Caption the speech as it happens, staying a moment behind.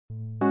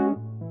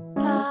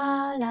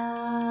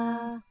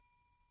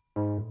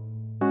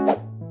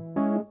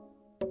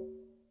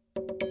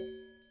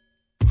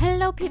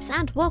Hello peeps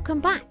and welcome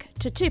back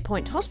to 2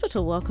 Point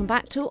Hospital. Welcome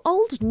back to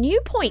Old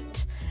New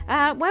Point,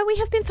 where we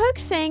have been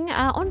focusing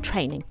on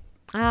training.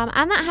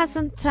 And that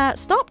hasn't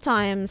stopped.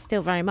 I am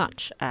still very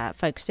much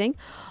focusing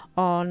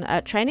on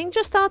training.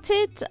 Just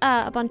started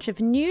a bunch of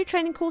new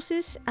training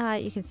courses.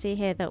 You can see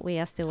here that we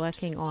are still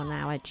working on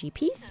our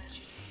GPs.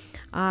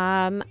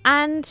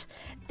 And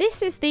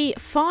this is the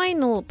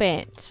final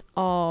bit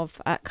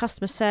of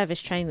customer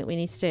service training that we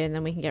need to do, and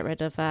then we can get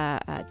rid of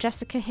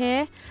Jessica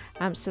here,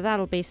 so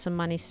that'll be some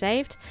money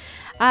saved.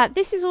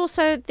 This is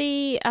also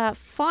the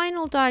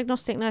final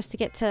diagnostic nurse to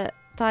get to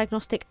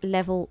diagnostic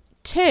level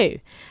 2,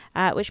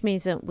 which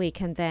means that we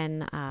can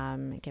then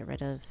get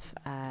rid of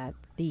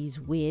these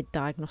weird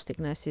diagnostic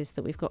nurses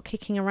that we've got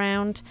kicking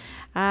around,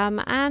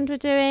 and we're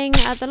doing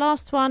the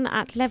last one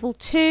at level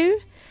 2,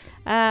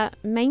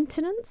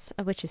 maintenance,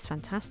 which is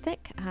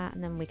fantastic,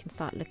 and then we can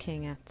start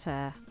looking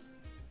at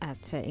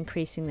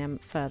increasing them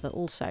further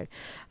also.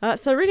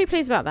 So really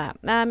pleased about that.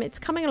 It's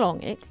coming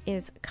along. It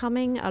is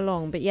coming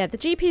along. But yeah, the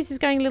GPs is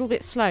going a little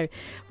bit slow.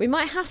 We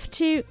might have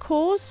to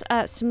cause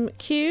some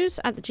queues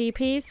at the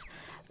GPs,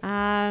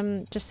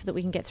 just so that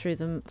we can get through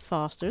them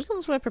faster. As long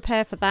as we're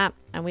prepared for that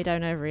and we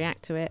don't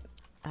overreact to it,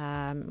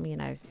 you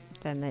know,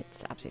 then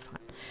it's absolutely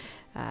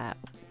fine.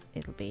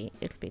 It'll be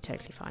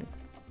totally fine.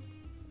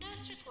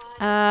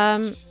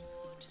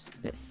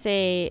 Let's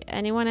see,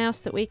 anyone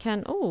else that we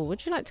can... Oh,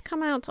 would you like to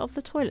come out of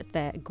the toilet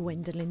there,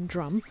 Gwendolyn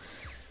Drum?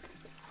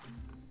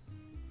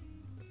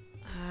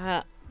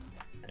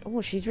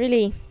 Oh, she's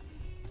really...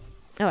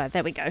 Oh,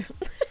 there we go.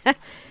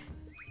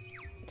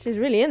 She's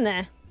really in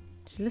there.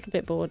 She's a little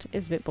bit bored.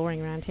 It's a bit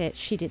boring around here.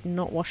 She did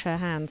not wash her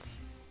hands.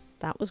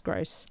 That was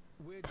gross.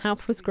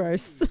 That was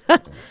gross.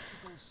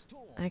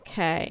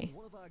 Okay.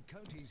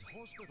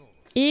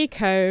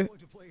 Eco-Worrier.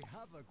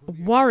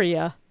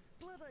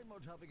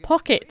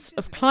 Pockets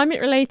of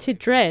climate-related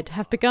dread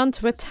have begun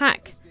to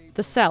attack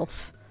the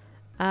self.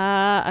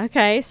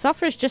 Okay,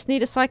 sufferers just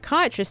need a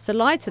psychiatrist to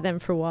lie to them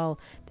for a while.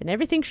 Then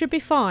everything should be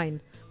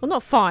fine. Well,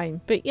 not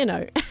fine, but you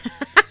know.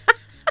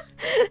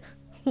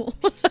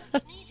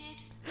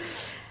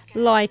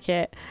 Like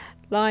it.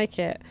 Like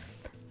it.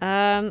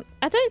 I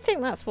don't think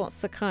that's what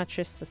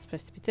psychiatrists are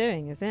supposed to be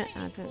doing, is it?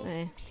 I don't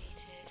know.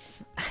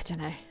 I don't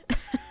know.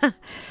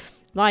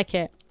 Like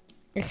it.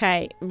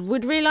 Okay,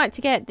 would really like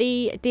to get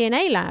the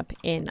DNA lab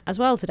in as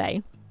well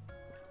today.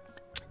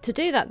 To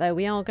do that, though,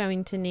 we are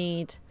going to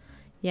need,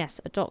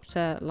 yes, a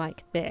doctor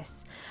like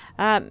this.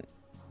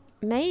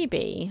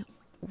 Maybe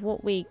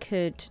what we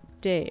could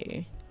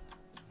do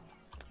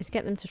is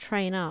get them to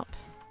train up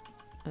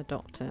a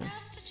doctor.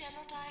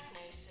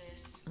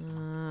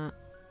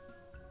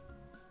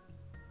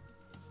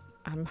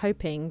 I'm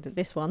hoping that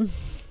this one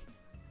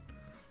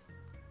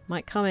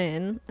might come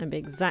in and be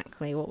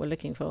exactly what we're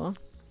looking for.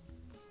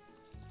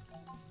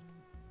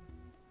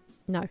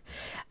 No.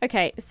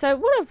 Okay, so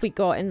what have we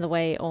got in the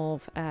way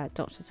of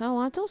doctors? Oh,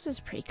 our doctors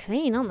are pretty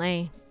clean, aren't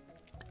they?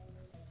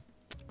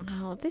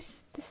 Oh,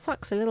 this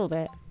sucks a little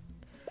bit.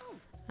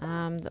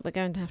 That we're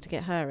going to have to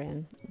get her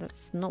in.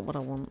 That's not what I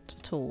want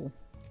at all,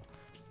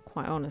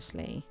 quite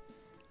honestly.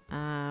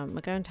 We're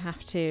going to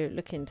have to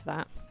look into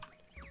that.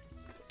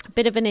 A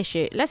bit of an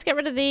issue. Let's get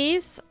rid of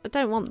these. I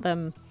don't want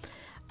them.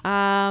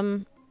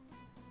 Now.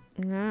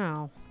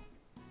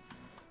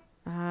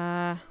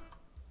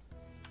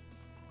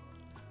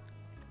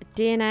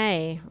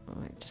 DNA. Oh,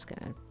 I'm just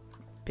going to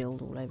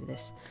build all over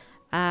this.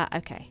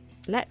 Okay.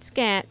 Let's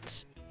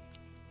get...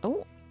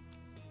 Oh.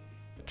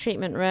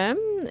 Treatment room.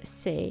 Let's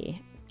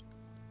see.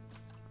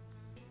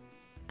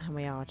 And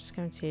we are just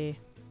going to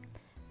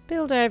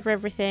build over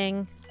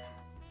everything.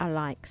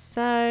 Like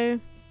so.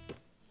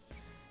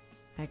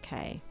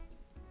 Okay.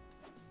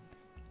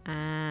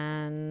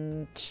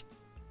 And...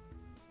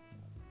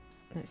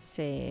 Let's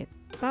see.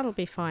 That'll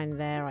be fine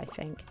there, I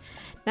think.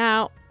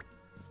 Now,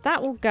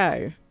 that will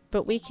go.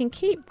 But we can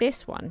keep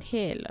this one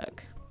here,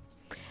 look.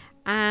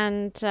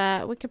 And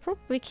we could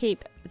probably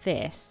keep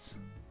this.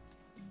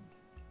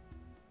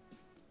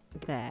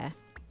 There.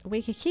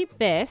 We could keep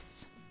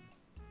this.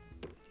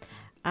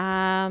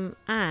 And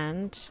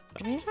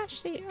we've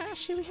actually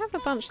we have a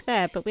bunch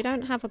there, but we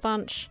don't have a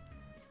bunch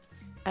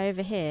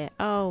over here.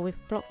 Oh,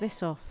 we've blocked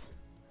this off.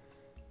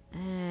 Oh,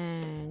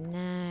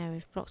 no.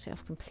 We've blocked it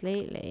off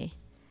completely.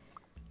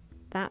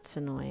 That's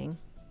annoying.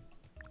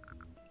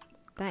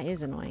 That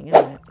is annoying,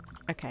 isn't it?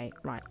 Okay,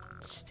 right.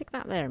 Just stick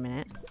that there a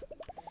minute.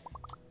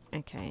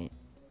 Okay.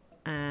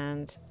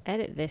 And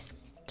edit this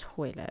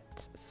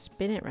toilet.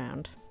 Spin it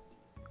round.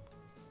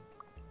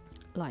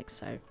 Like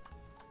so.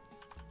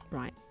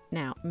 Right.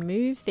 Now,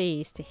 move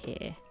these to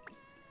here.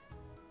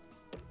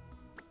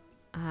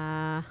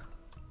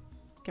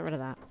 Get rid of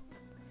that.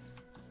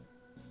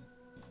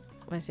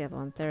 Where's the other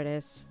one? There it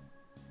is.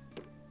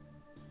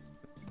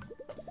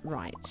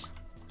 Right.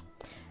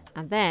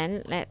 And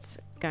then, let's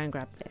go and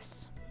grab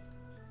this.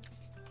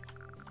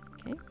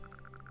 Okay.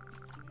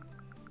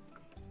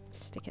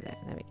 Stick it there.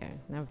 There we go.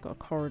 Now we've got a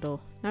corridor.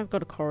 Now we've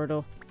got a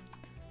corridor.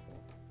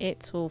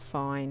 It's all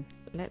fine.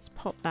 Let's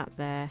pop that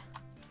there.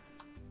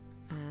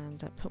 And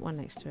And put one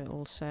next to it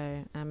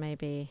also. And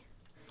maybe...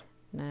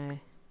 No.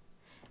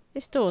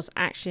 This door's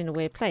actually in a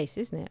weird place,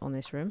 isn't it, on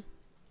this room?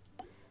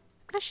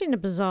 Actually in a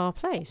bizarre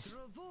place.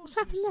 What's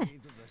happened there?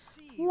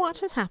 What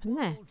has happened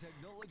there?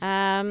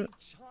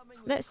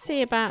 Let's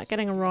see about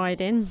getting a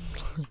ride in.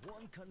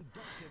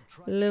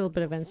 A little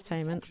bit of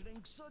entertainment.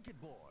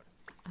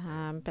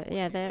 But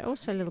yeah, they're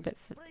also a little bit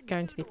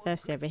going to be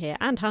thirsty over here.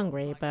 And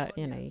hungry, but,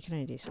 you know, you can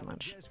only do so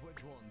much.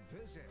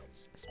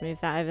 Let's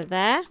move that over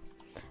there.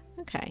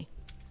 Okay.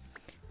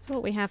 So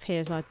what we have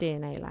here is our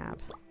DNA lab.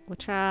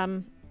 Which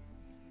I'd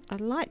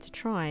like to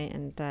try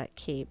and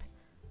keep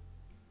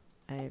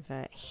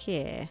over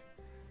here.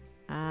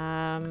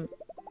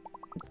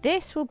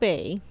 This will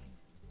be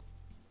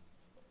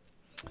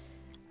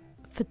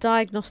for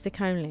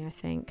diagnostic only, I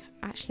think.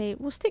 Actually,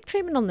 we'll stick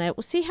treatment on there.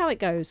 We'll see how it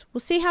goes.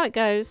 We'll see how it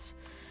goes.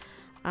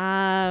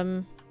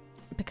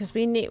 Because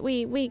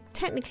we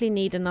technically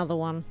need another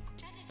one.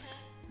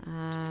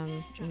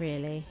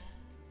 Really.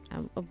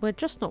 We're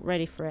just not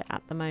ready for it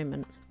at the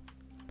moment.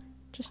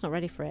 Just not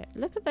ready for it.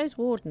 Look at those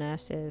ward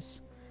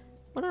nurses.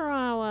 What are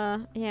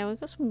our... yeah, we've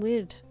got some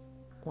weird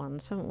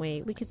ones, haven't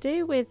we? We could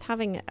do with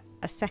having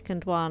a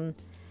second one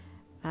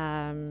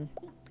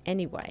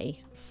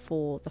anyway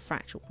for the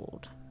fracture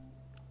ward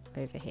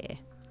over here.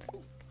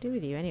 Could do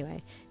with you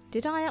anyway.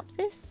 Did I up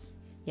this?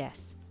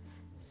 Yes.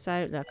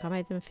 So, look, I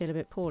made them feel a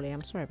bit poorly.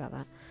 I'm sorry about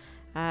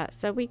that.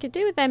 So we could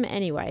do with them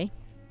anyway.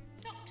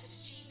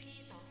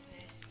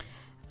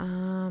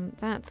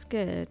 That's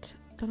good.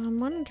 But I'm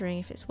wondering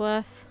if it's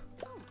worth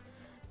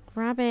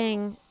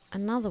grabbing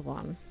another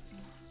one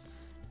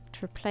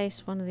to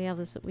replace one of the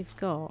others that we've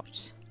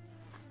got.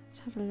 Let's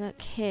have a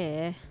look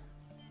here.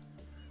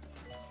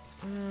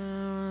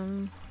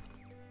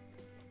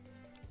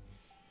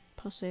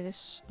 Possibly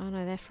this... oh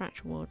no, they're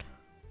fracture ward.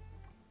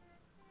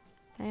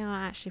 They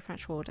are actually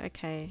fracture ward.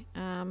 Okay.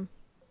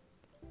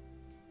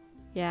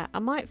 Yeah, I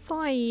might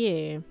fire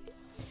you.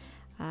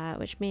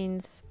 Which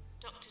means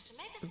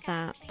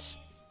that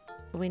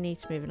we need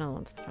to move another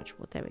one to the fracture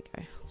ward. There we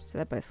go. So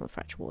they're both on the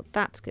fracture ward.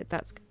 That's good.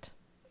 That's good.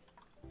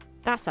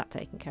 That's that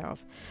taken care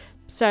of.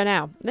 So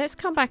now, let's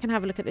come back and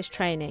have a look at this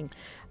training.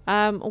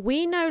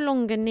 We no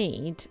longer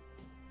need...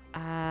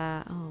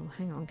 oh,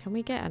 hang on. Can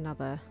we get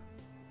another...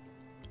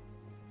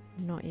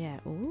 not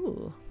yet.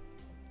 Ooh.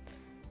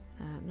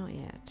 Not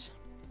yet.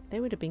 They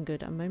would have been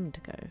good a moment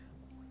ago.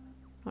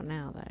 Not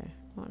now, though.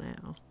 Not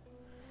now.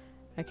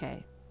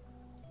 Okay.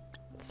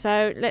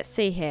 So, let's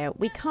see here.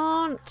 We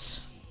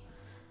can't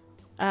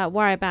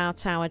worry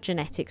about our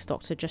genetics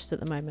doctor just at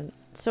the moment.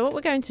 So, what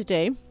we're going to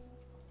do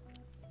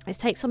is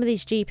take some of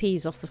these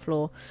GPs off the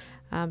floor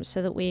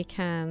so that we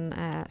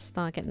can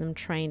start getting them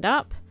trained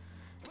up.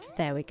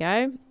 There we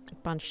go. A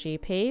bunch of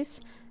GPs.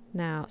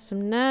 Now,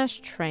 some nurse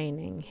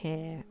training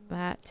here.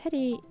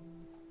 Teddy,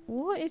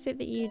 what is it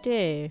that you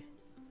do?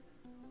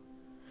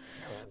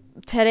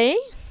 Teddy?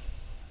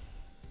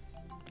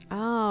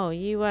 Oh,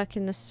 you work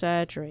in the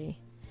surgery.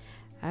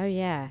 Oh,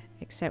 yeah.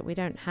 Except we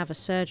don't have a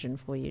surgeon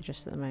for you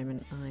just at the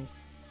moment. I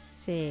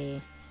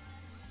see.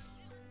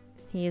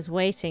 He is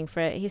waiting for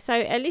it. So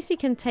at least he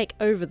can take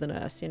over the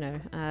nurse, you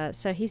know.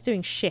 So he's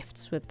doing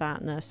shifts with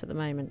that nurse at the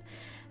moment.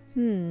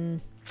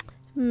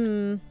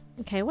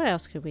 Okay, what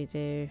else could we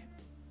do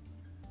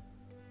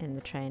in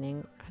the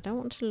training? I don't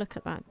want to look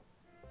at that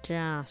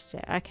just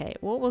yet. Okay,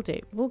 what we'll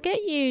do, we'll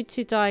get you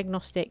to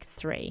diagnostic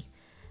 3.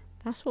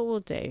 That's what we'll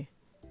do.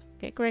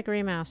 Get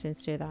Gregory Mouse in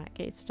to do that.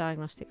 Get you to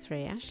diagnostic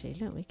 3. Actually,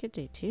 look, we could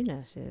do 2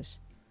 nurses.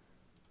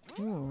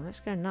 Oh, let's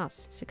go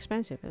nuts. It's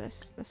expensive, but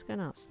let's go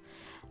nuts.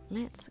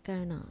 Let's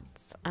go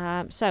nuts.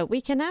 So we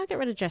can now get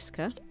rid of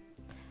Jessica,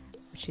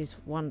 which is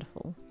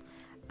wonderful.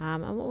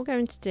 And what we're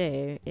going to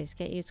do is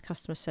get you to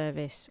customer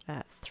service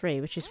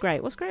 3, which is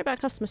great. What's great about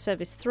customer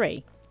service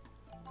 3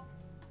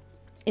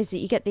 is that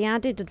you get the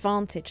added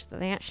advantage that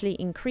they actually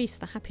increase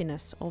the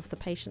happiness of the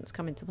patients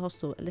coming to the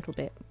hospital a little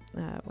bit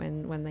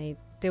when they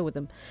deal with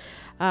them,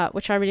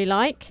 which I really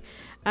like.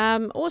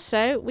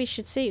 Also, we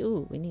should see...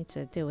 ooh, we need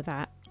to deal with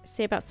that.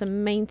 See about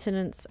some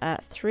maintenance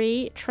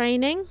 3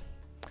 training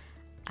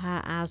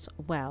as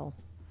well.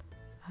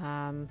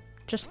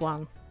 Just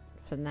 1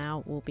 for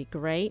now will be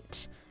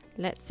great.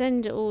 Let's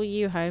send all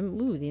you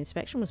home. Ooh, the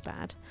inspection was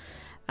bad.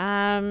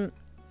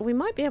 We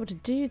might be able to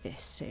do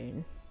this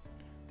soon.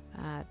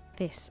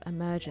 This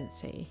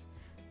emergency.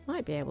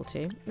 Might be able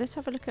to. Let's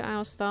have a look at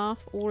our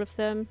staff. All of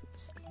them.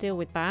 Let's deal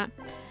with that.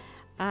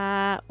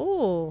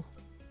 Oh,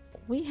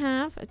 we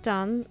have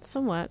done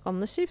some work on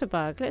the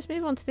superbug. Let's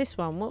move on to this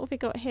one. What have we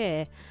got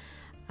here?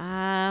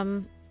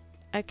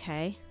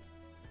 Okay.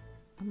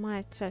 I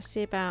might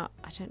see about...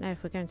 I don't know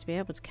if we're going to be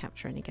able to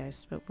capture any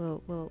ghosts, but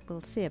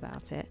we'll see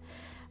about it.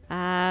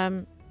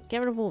 Get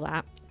rid of all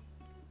that.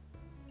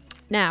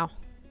 Now,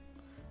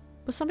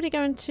 was somebody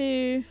going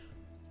to...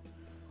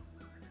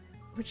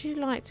 would you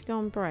like to go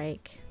on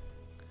break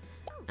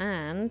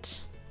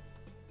and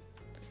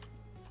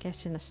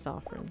get in a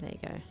staff room? There you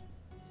go.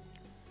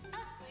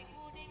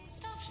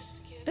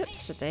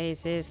 Oops, the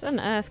daisies. An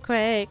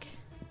earthquake.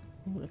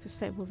 Ooh, look at the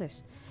state of all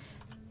this.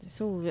 It's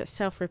all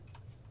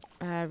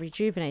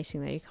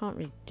rejuvenating though. You can't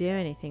really do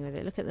anything with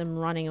it. Look at them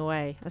running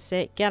away. That's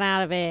it. Get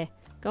out of here.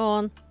 Go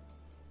on.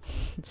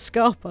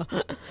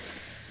 Scarper.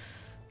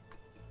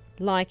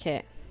 Like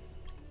it.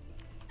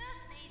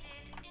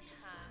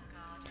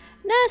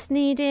 Nurse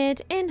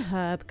needed in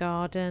herb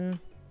garden.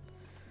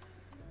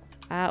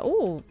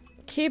 Oh,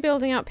 queue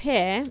building up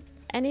here.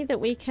 Any that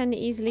we can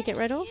easily get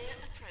rid of?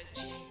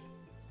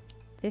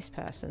 This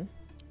person.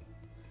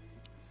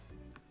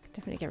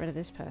 Definitely get rid of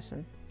this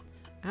person.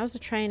 How's the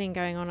training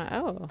going on?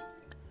 Oh.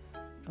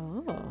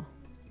 Oh.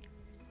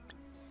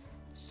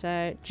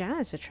 So,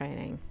 janitor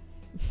training.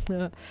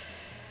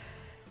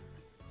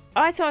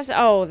 I thought...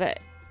 Oh, that...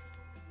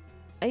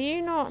 Are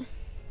you not...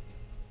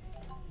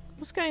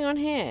 What's going on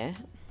here?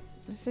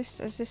 Is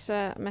this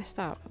messed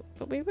up?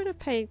 But we would have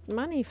paid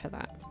money for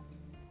that.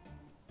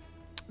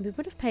 We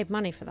would have paid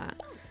money for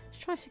that. Let's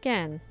try this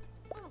again.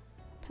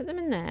 Put them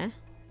in there.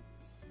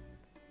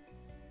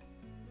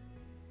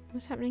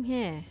 What's happening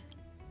here?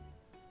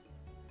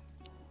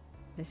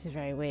 This is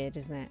very weird,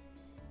 isn't it?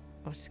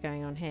 What's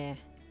going on here?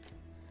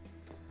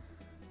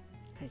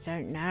 I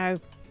don't know.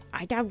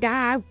 I don't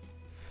know.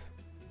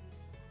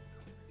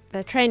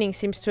 The training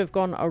seems to have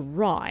gone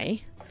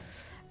awry.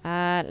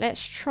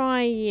 Let's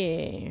try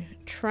you.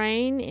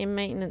 Train in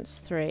maintenance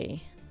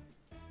 3.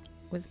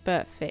 With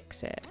Bert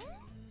Fix It.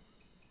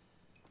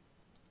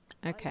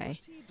 Okay.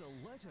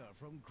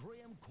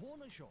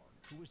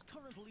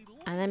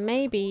 And then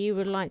maybe you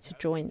would like to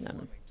join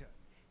them.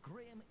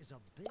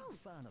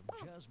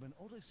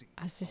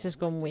 As this has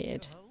gone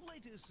weird.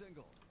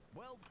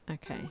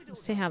 Okay, we'll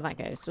see how that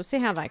goes. We'll see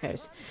how that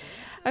goes.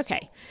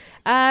 Okay.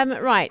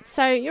 Right,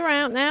 so you're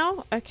out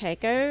now. Okay,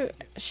 go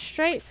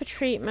straight for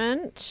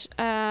treatment.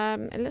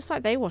 It looks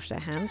like they wash their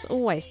hands.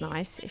 Always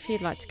nice if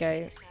you'd like to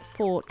go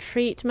for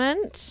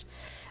treatment.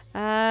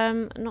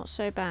 Not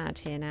so bad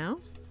here now.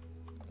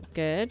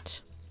 Good.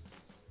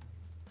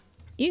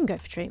 You can go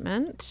for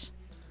treatment.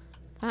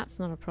 That's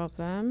not a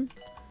problem.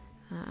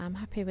 I'm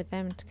happy with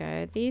them to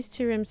go. These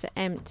 2 rooms are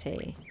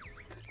empty.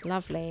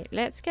 Lovely.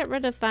 Let's get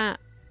rid of that.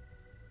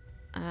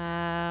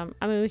 I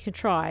mean, we can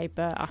try,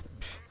 but I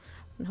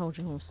wouldn't hold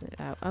your horses.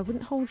 I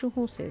wouldn't hold your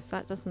horses.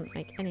 That doesn't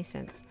make any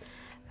sense.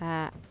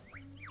 Now,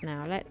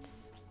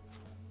 let's...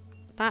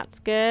 That's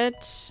good.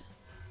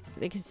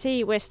 You can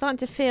see we're starting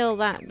to feel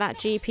that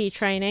GP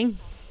training.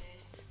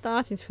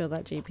 Starting to feel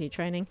that GP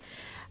training.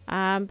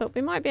 But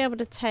we might be able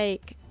to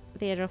take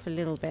the edge off a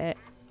little bit.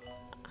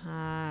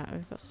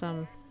 We've got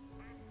some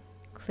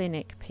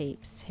clinic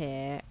peeps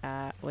here,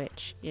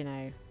 which, you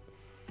know,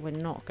 we're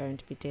not going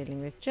to be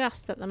dealing with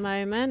just at the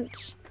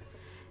moment.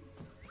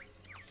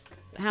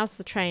 How's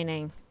the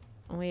training?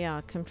 We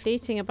are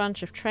completing a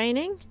bunch of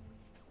training.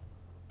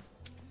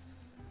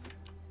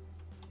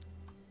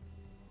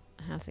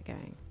 How's it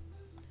going?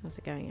 How's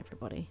it going,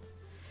 everybody?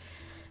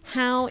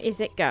 How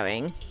is it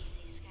going?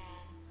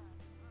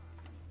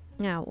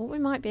 Now, what we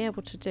might be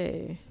able to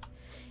do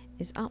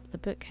is up the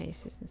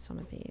bookcases in some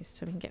of these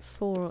so we can get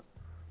 4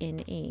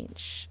 in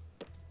each.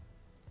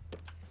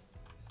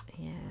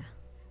 Yeah.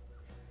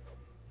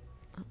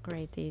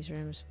 Upgrade these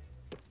rooms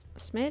a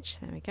smidge.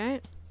 There we go.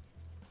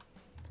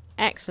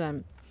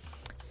 Excellent.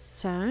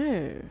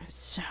 So,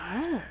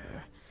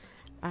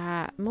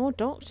 more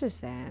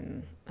doctors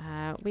then.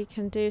 We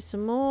can do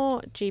some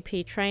more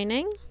GP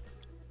training.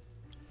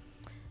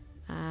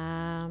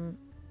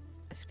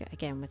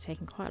 Again, we're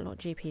taking quite a lot of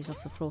GPs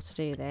off the floor to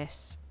do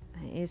this.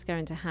 It is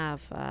going to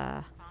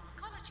have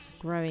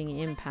growing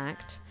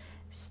impact.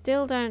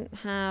 Still don't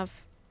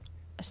have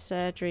a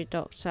surgery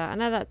doctor. I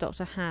know that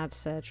doctor had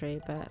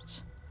surgery,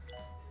 but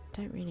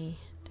don't really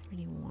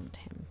want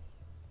him.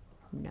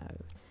 No.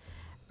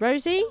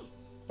 Rosie,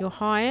 you're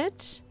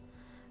hired.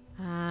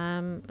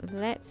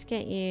 Let's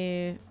get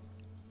you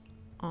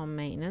on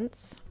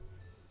maintenance.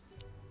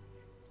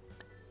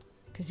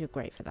 Because you're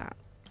great for that.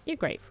 You're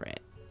great for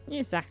it. You're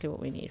exactly what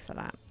we need for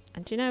that.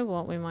 And do you know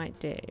what we might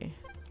do?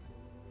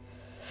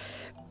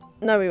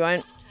 No, we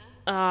won't.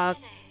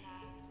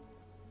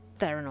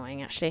 They're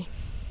annoying, actually.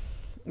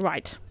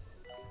 Right.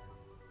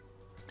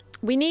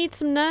 We need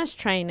some nurse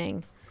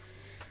training.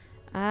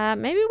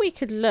 Maybe we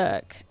could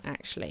look,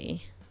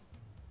 actually,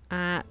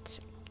 at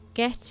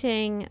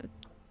getting...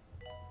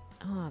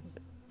 Oh,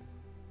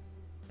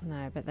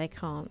 no, but they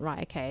can't.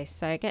 Right, okay.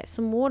 So get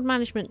some ward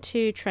management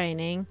 2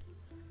 training.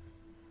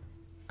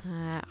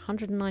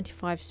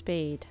 195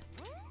 speed.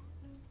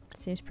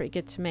 Seems pretty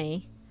good to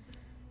me.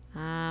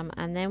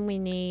 And then we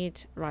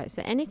need... Right, is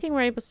there anything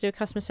we're able to do with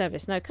customer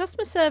service? No,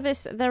 customer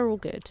service, they're all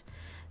good.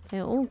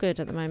 They're all good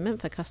at the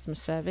moment for customer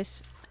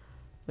service,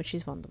 which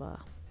is wonderful.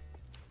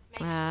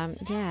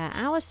 Yeah,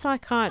 our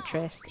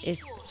psychiatrist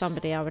is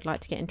somebody I would like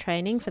to get in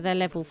training for their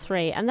level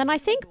 3. And then I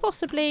think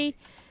possibly...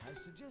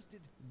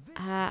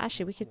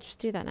 actually, we could just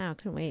do that now,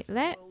 couldn't we?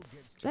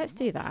 Let's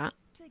do that.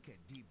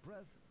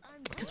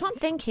 Because what I'm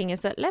thinking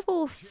is that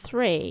level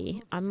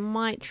 3, I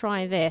might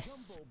try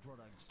this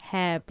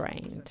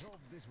harebrained.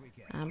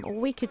 Or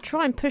we could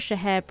try and push a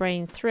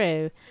harebrained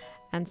through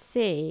and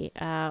see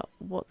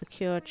what the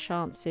cure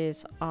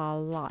chances are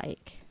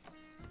like.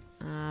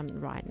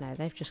 Right, no,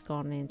 they've just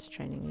gone into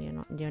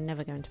training. You're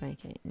never going to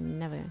make it.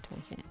 Never going to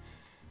make it.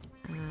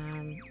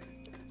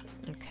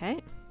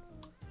 Okay.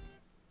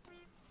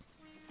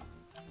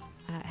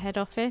 Head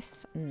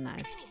office? No.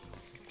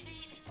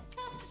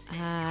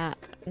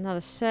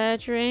 Another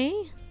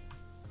surgery.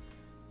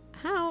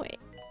 How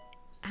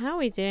are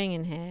we doing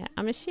in here?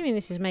 I'm assuming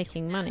this is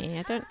making money.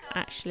 I don't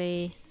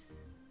actually...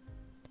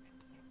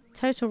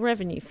 Total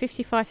revenue,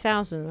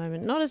 55,000 at the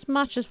moment. Not as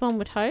much as one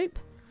would hope.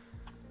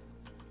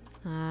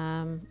 But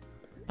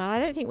I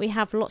don't think we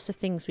have lots of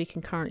things we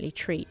can currently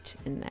treat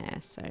in there,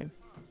 so...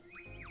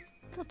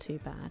 Not too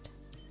bad.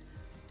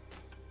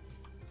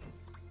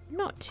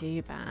 Not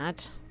too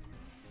bad.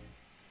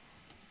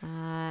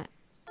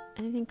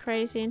 Anything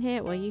crazy in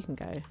here? Well, you can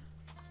go.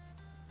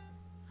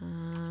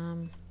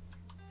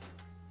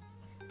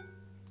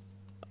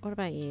 What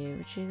about you?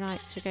 Would you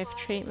like to go for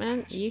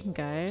treatment? You can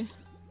go.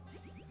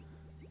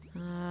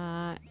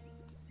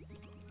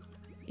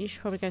 You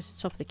should probably go to the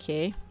top of the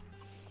queue.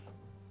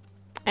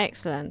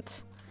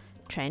 Excellent.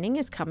 Training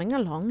is coming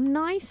along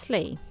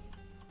nicely.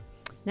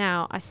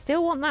 Now, I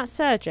still want that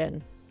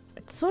surgeon.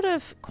 It's sort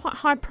of quite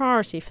high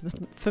priority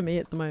for me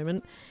at the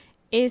moment.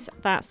 Is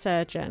that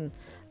surgeon?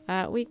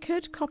 We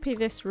could copy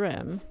this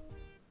room.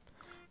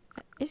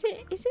 Is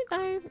it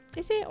though?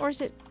 Is it, or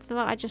is it that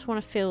I just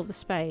want to fill the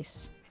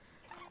space?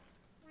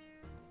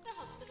 The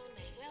hospital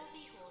may well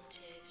be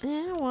haunted.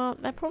 Yeah, well,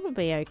 they're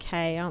probably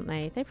okay, aren't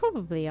they? They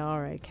probably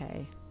are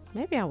okay.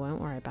 Maybe I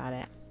won't worry about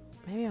it.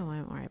 Maybe I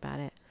won't worry about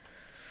it.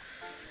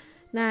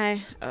 Now,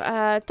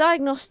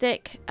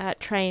 diagnostic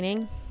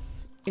training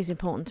is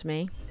important to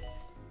me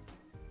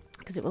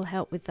because it will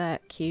help with the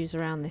queues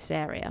around this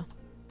area.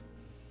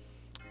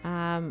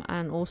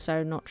 And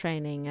also not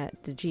training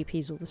the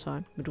GPs all the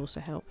time would also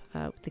help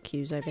with the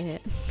queues over here.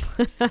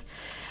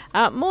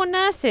 More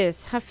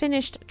nurses have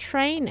finished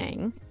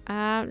training.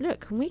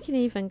 Look, we can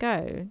even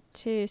go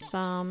to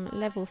some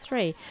level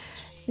 3.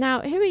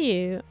 Now, who are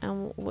you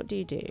and what do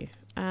you do?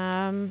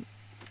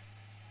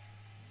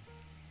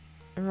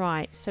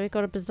 Right, so we've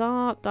got a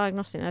bizarre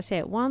diagnostic nurse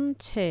here. 1,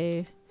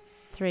 2,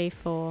 3,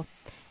 4.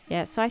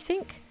 Yeah, so I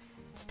think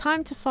it's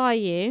time to fire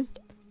you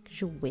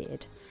because you're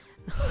weird.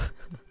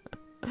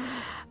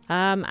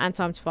 And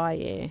time to fire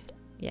you.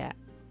 Yeah.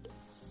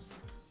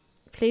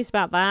 Pleased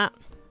about that.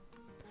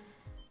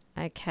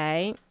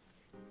 Okay.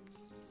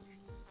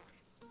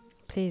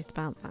 Pleased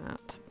about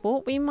that.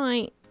 What we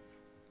might...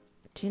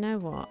 Do you know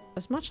what?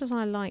 As much as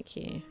I like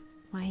you...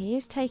 Well, he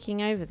is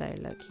taking over though.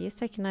 Look, he is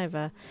taking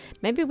over.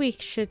 Maybe we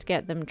should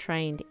get them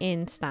trained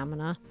in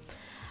stamina.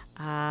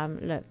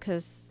 Look,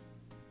 because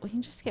we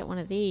can just get one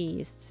of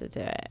these to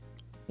do it.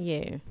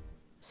 You.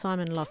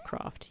 Simon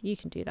Lovecraft. You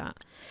can do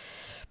that.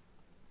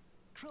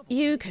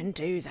 You can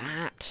do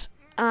that.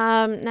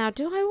 Now,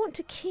 do I want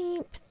to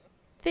keep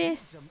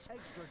this?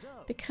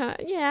 Because,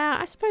 yeah,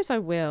 I suppose I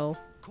will.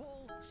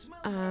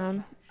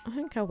 I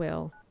think I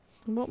will.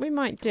 And what we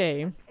might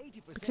do,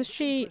 because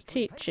she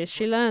teaches,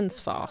 she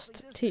learns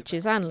fast.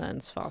 Teaches and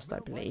learns fast, I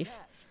believe.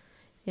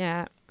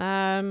 Yeah.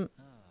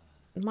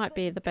 Might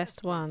be the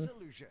best one.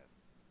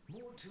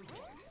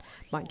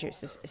 Mind you,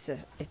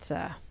 it's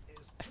a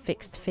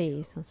fixed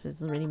fee, so I suppose it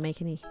doesn't really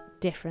make any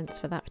difference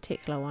for that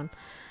particular one.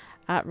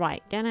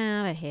 Right, get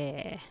out of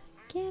here.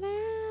 Get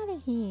out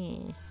of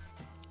here.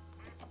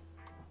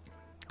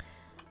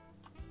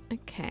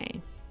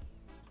 Okay.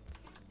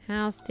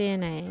 How's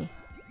DNA?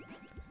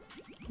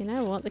 You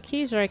know what? The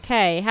queues are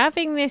okay.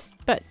 Having this,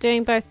 but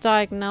doing both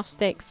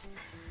diagnostics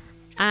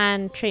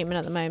and treatment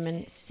at the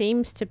moment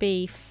seems to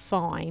be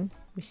fine.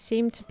 We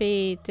seem to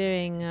be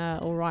doing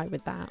all right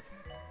with that,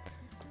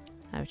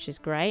 which is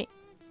great.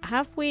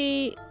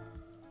 We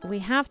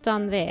have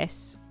done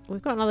this.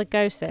 We've got another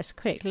ghost there. So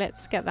quick,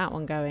 let's get that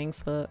one going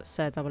for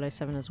Sir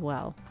 007 as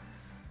well.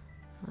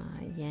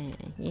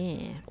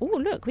 Yeah. Oh,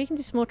 look, we can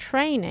do some more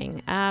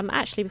training.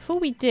 Actually, before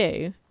we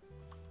do,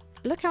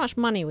 look how much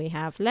money we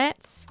have.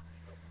 Let's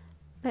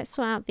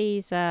sort out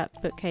these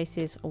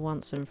bookcases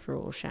once and for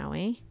all, shall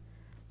we?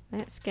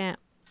 Let's get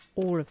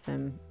all of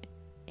them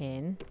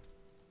in.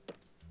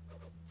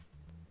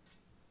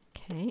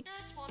 Okay.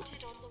 Nurse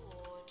wanted on the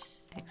ward.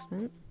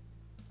 Excellent.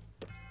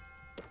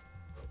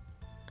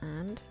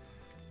 And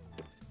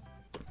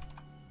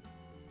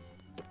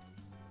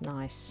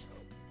nice.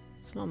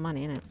 It's a lot of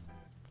money, isn't it?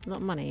 A lot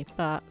of money,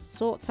 but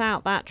sorts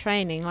out that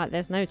training like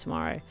there's no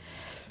tomorrow.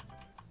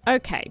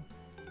 Okay.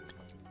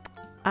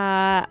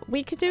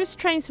 We could do is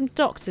train some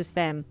doctors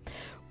then.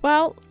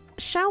 Well,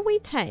 shall we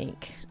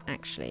take,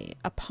 actually,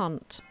 a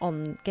punt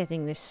on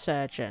getting this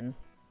surgeon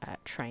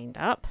trained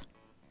up?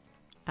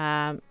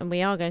 And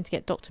we are going to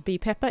get Dr. B.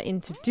 Pepper in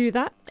to do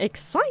that.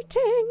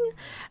 Exciting!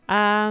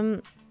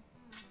 And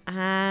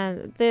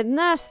the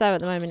nurse, though, at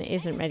the moment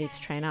isn't ready to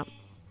train up.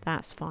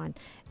 That's fine.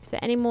 Is there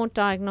any more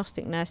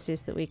diagnostic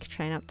nurses that we could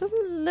train up?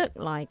 Doesn't look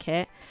like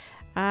it.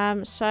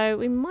 So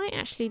we might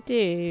actually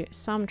do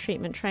some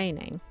treatment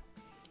training.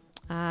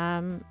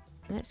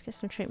 Let's get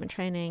some treatment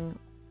training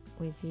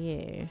with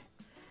you.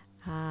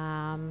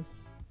 And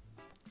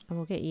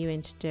we'll get you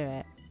in to do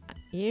it.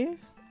 You?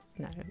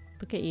 No,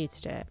 we'll get you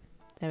to do it.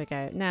 There we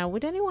go. Now,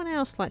 would anyone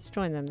else like to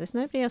join them? There's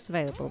nobody else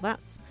available.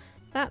 That's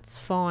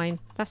fine.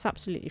 That's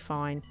absolutely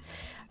fine.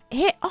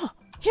 Here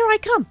I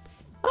come.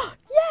 Oh,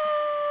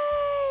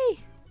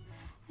 yay!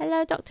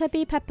 Hello, Dr.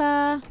 B.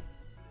 Pepper.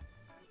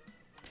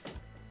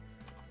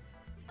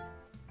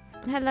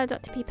 Hello,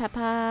 Dr. P.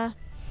 Pepper.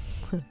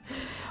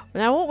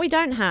 Now, what we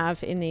don't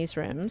have in these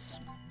rooms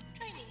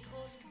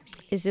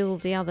is all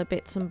the other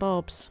bits and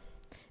bobs.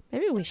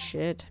 Maybe we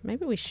should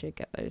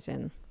get those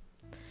in.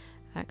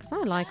 Because I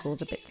like all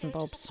the bits and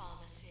bobs.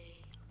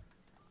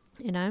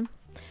 You know?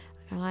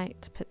 I like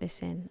to put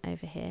this in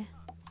over here.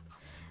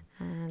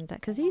 And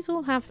because these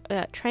all have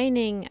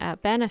training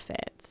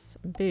benefits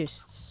and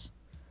boosts.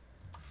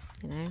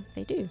 You know,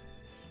 they do.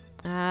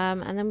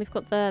 And then we've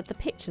got the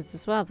pictures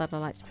as well that I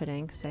like to put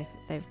in because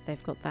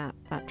they've got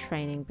that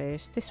training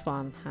boost. This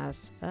one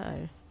has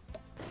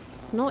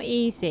it's not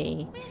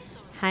easy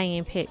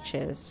hanging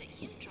pictures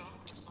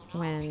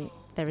when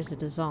there is a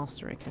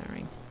disaster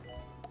occurring.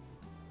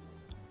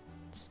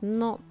 It's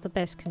not the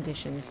best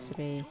conditions to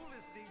be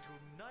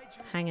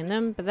hanging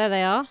them, but there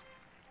they are.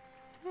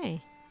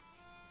 Hey,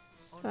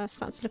 so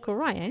starting to look all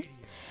right,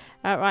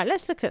 eh? Right,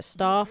 let's look at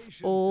staff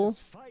all.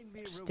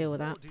 Just deal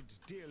with that.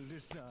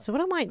 So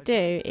what I might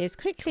do is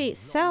quickly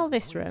sell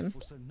this room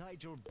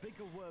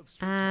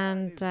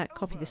and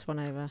copy this one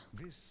over.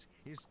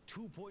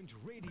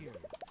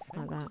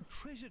 Like that.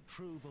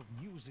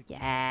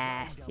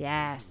 Yes,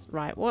 yes.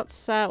 Right,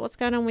 what's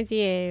going on with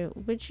you?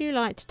 Would you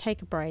like to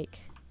take a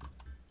break?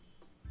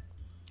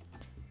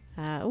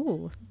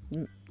 Ooh,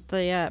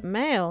 the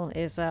mail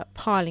is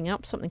piling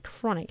up. Something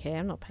chronic here.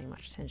 I'm not paying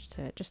much attention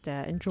to it. Just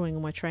enjoying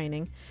all my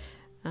training.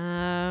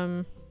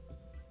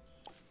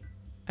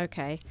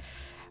 Okay.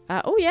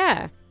 Oh,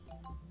 yeah.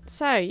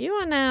 So, you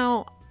are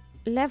now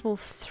level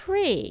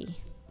 3.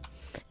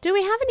 Do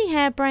we have any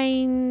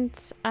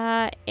harebrains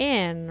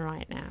in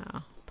right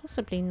now?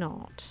 Possibly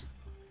not.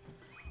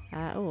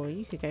 Oh,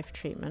 you could go for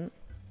treatment.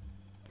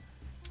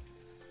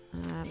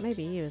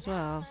 Maybe you as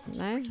well.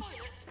 No?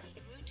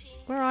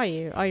 Where are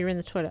you? Oh, you're in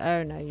the toilet.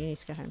 Oh, no. You need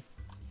to go home.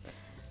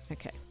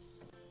 Okay.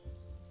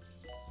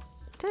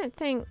 Don't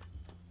think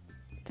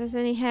there's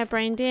any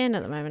harebrained in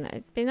at the moment.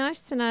 It'd be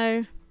nice to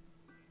know.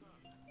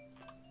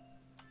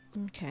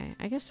 Okay,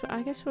 I guess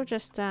we'll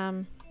just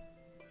try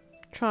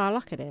our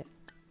luck at it.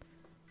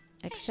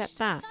 Accept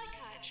that.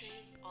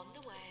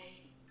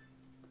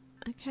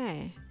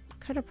 Okay,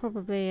 could have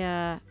probably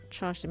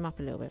charged him up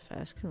a little bit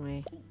first, couldn't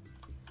we?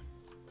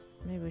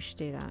 Maybe we should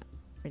do that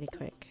really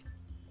quick.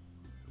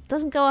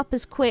 Doesn't go up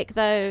as quick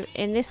though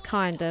in this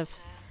kind of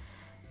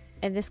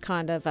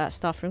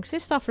staff room because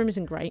this staff room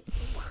isn't great.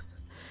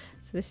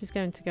 So this is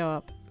going to go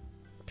up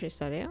pretty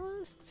slowly. Oh,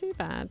 that's not too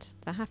bad.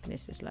 The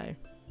happiness is low.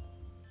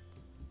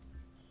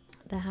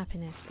 The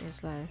happiness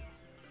is low.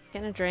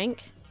 Getting a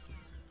drink.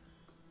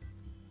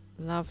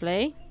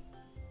 Lovely.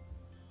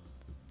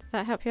 Did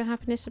that help your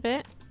happiness a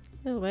bit?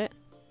 A little bit.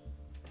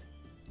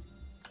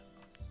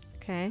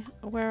 Okay.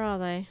 Where are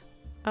they?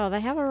 Oh,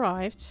 they have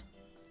arrived.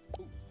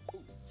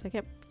 So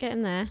get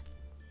in there.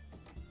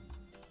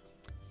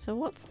 So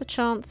what's the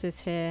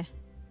chances here?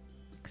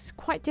 It's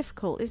quite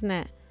difficult, isn't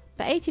it?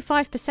 But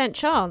 85%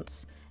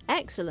 chance.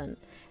 Excellent.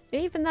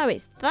 Even though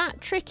it's that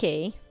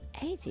tricky,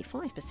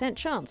 85%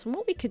 chance. And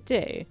what we could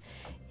do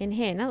in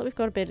here, now that we've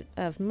got a bit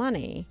of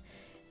money,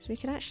 is we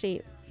could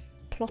actually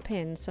plop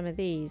in some of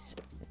these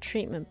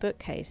treatment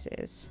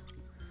bookcases.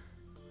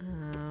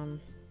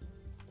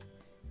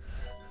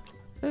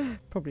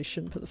 Probably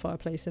shouldn't put the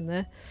fireplace in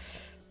there.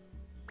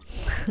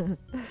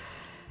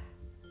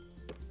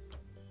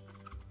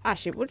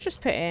 Actually, we'll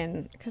just put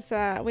in, because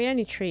we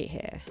only treat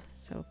here,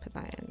 so we'll put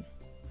that in.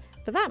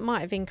 But that might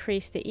have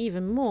increased it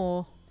even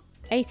more.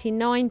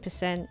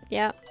 89%,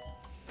 yeah.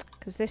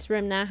 Because this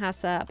room now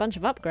has a bunch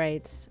of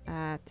upgrades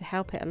to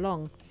help it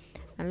along.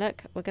 And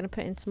look, we're going to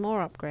put in some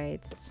more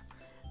upgrades.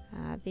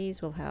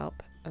 These will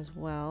help as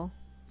well.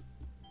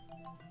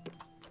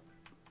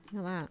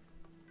 Look at that.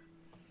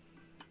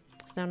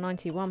 It's now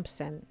 91%.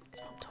 That's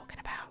what I'm talking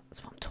about.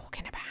 That's what I'm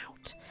talking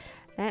about.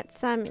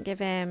 Let's give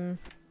him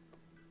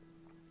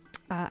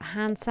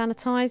hand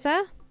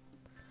sanitizer.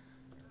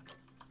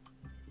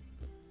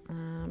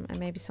 And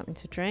maybe something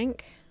to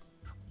drink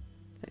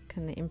that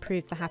can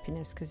improve the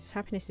happiness, because his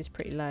happiness is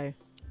pretty low,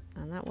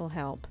 and that will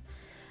help.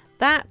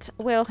 That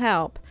will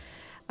help.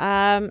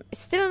 It's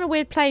still in a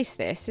weird place,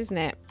 this, isn't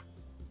it?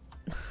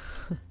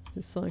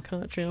 The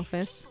psychiatry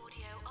office.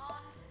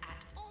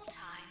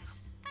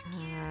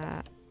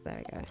 There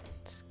we go.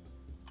 Just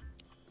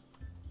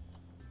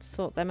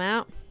sort them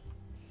out.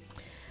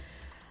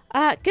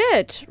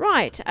 Good.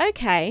 Right.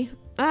 Okay.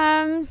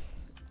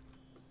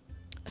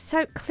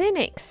 So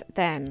clinics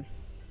then.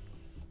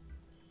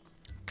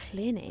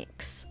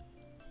 Clinics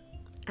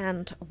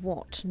and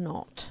what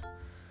not.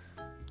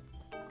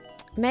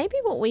 Maybe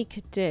what we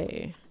could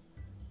do,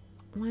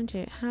 mind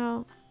you,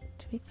 how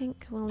do we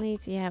think we'll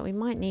need? Yeah, we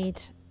might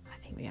need. I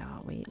think we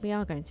are. We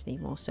are going to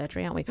need more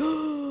surgery, aren't we?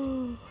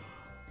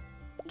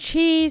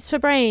 cheese for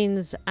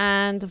brains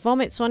and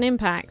vomits on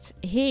impact.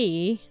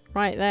 He,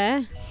 right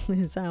there,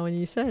 is our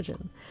new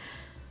surgeon.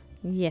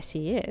 Yes,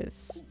 he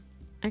is.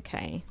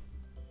 Okay.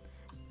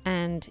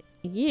 And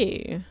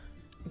you,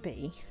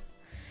 B,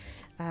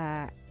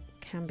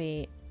 can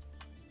be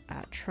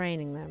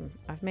training them.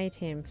 I've made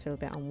him feel a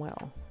bit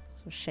unwell.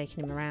 So I'm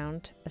shaking him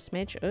around a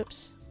smidge.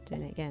 Oops,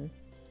 doing it again.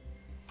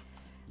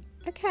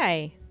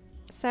 Okay,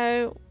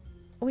 so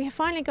we have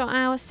finally got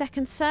our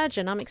second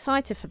surgeon. I'm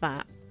excited for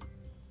that.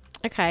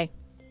 Okay.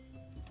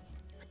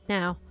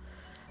 Now,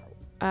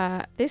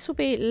 this will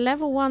be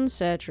level 1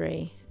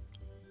 surgery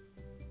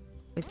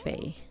with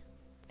B.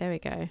 There we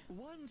go.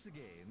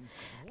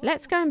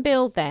 Let's go and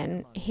build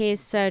then his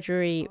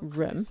surgery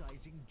room.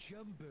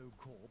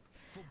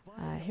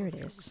 Here it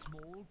is.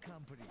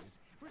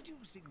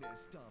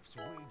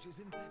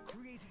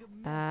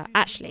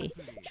 Actually,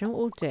 do you know what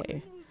we'll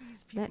do?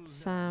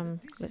 Let's no.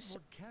 That's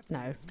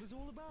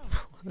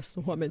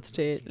not what I meant to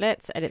do.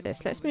 Let's edit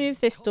this. Let's move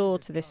this door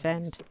to this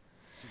end.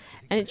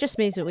 And it just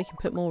means that we can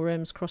put more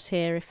rooms across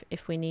here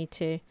if we need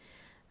to.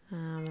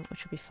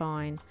 Which will be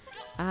fine.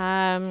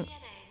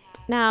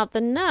 Now,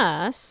 the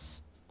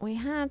nurse, we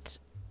had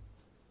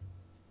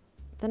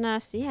the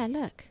nurse, yeah,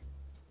 look.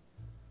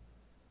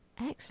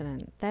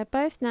 Excellent. They're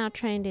both now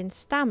trained in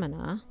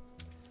stamina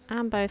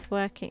and both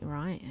working.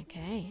 Right,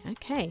 okay,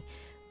 okay.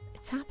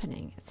 It's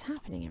happening. It's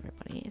happening,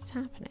 everybody. It's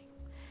happening.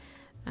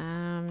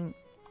 I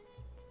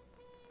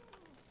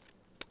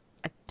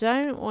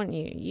don't want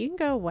you. You can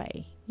go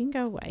away. You can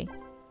go away.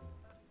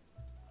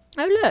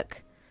 Oh,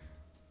 look.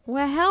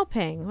 We're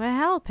helping. We're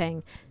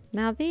helping.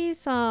 Now,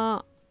 these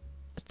are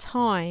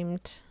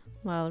timed.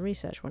 Well, the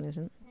research one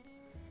isn't.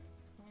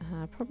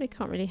 Probably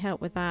can't really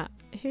help with that.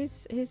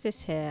 Who's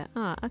this here?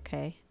 Ah,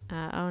 okay.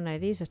 Oh no,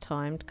 these are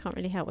timed. Can't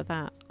really help with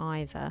that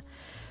either.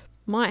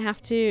 Might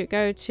have to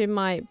go to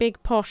my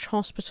big posh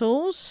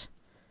hospitals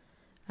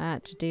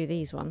to do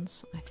these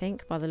ones, I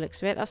think, by the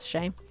looks of it. That's a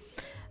shame.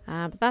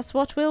 But that's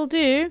what we'll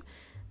do.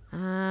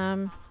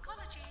 How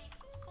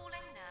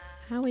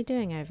are we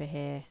doing over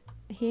here?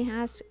 He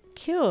has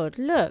cured.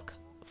 Look,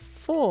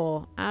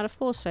 4 out of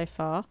 4 so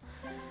far.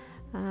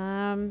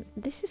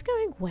 This is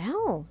going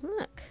well.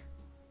 Look.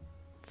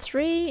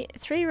 3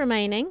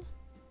 remaining.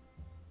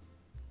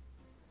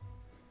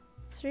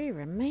 3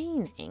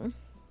 remaining.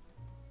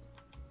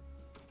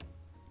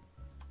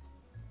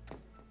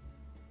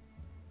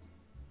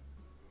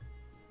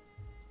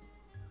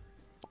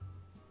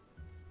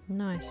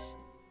 Nice.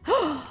 We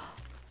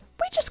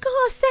just got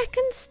our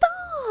 2nd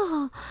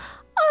star.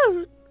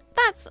 Oh,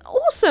 that's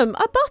awesome.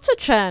 A butter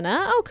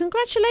churner. Oh,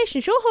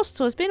 congratulations. Your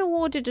hospital has been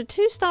awarded a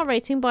 2-star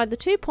rating by the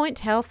 2-Point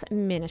Health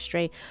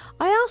Ministry.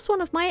 I asked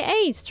one of my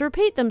aides to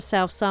repeat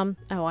themselves some,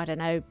 I don't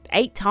know,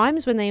 8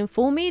 times when they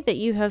informed me that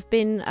you have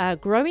been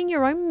growing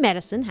your own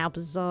medicine. How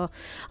bizarre.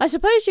 I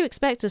suppose you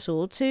expect us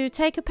all to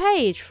take a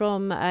page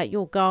from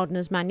your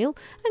gardener's manual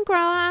and grow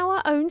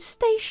our own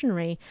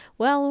stationery.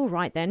 Well, all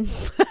right then.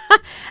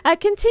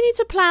 Continue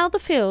to plough the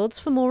fields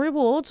for more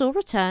rewards or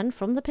return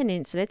from the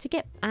peninsula to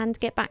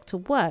get back to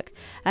work.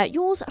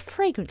 Yours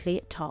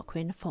fragrantly,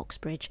 Tarquin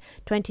Foxbridge.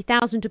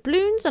 20,000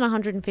 doubloons and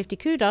 150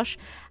 kudosh,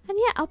 and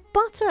yet a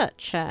butter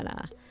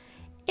churner.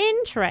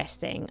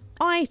 Interesting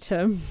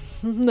item.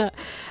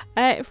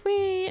 If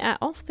we are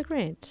off the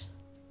grid,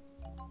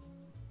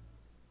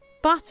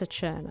 butter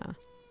churner,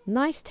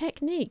 nice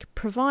technique,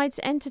 provides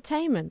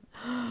entertainment.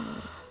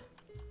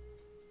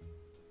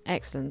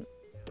 Excellent.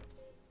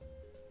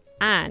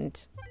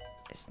 And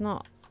it's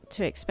not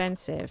too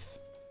expensive.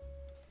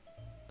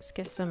 Let's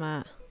get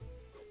some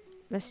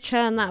let's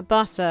churn that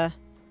butter.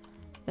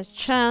 Let's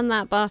churn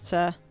that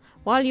butter.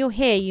 While you're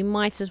here, you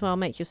might as well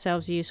make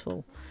yourselves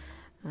useful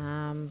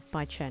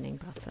by churning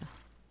butter.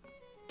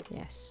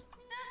 Yes.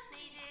 Nurse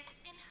needed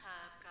in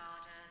herb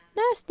garden.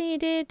 Nurse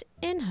needed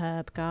in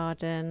herb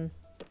garden.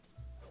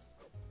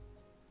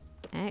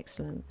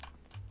 Excellent.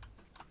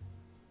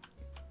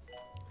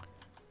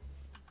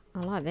 I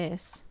like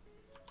this.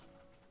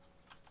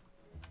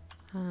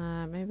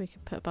 Maybe we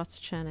could put a butter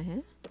churner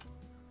here.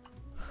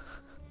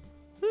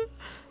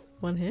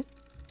 One here.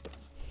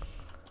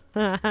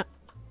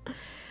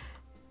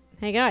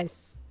 Hey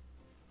guys.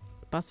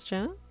 Butter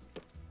churner.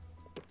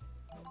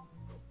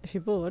 If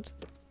you're bored,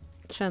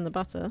 churn the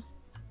butter.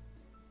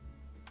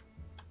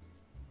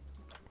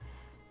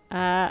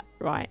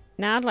 Right.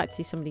 Now I'd like to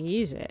see somebody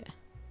use it.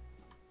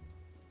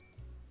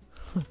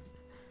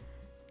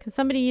 Can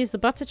somebody use the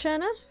butter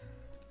churner?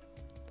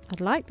 I'd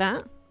like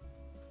that.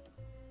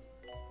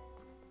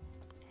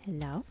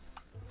 Hello?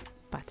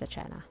 Butter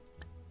churner.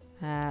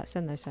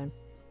 Send those home.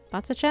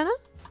 Butter churner?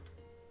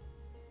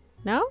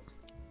 No?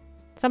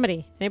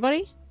 Somebody?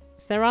 Anybody?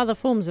 Is there other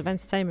forms of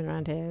entertainment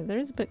around here? There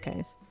is a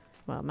bookcase.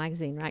 Well,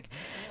 magazine rack.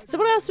 So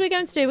what else are we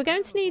going to do? We're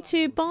going to need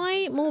to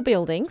buy more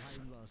buildings.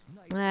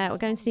 We're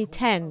going to need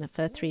 10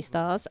 for 3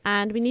 stars.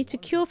 And we need to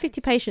cure 50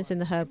 patients in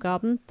the herb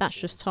garden. That's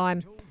just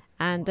time.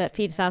 And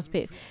feed 1,000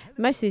 people.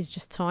 Most of these are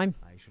just time.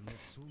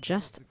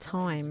 Just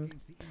time.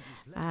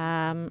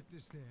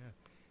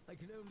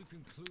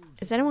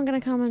 Is anyone going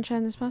to come and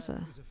churn this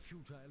butter?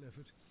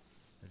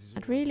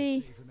 I'd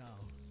really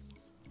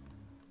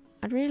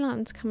like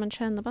them to come and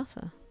churn the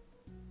butter.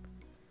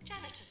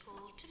 Janitor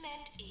called to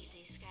mend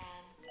easy scan.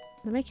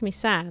 They're making me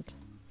sad.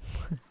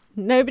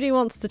 Nobody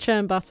wants to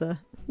churn butter.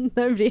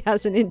 Nobody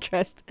has an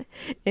interest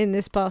in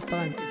this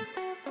pastime.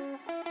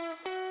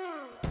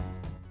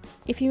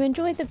 If you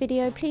enjoyed the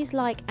video, please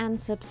like and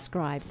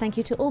subscribe. Thank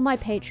you to all my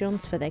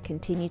Patreons for their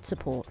continued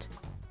support.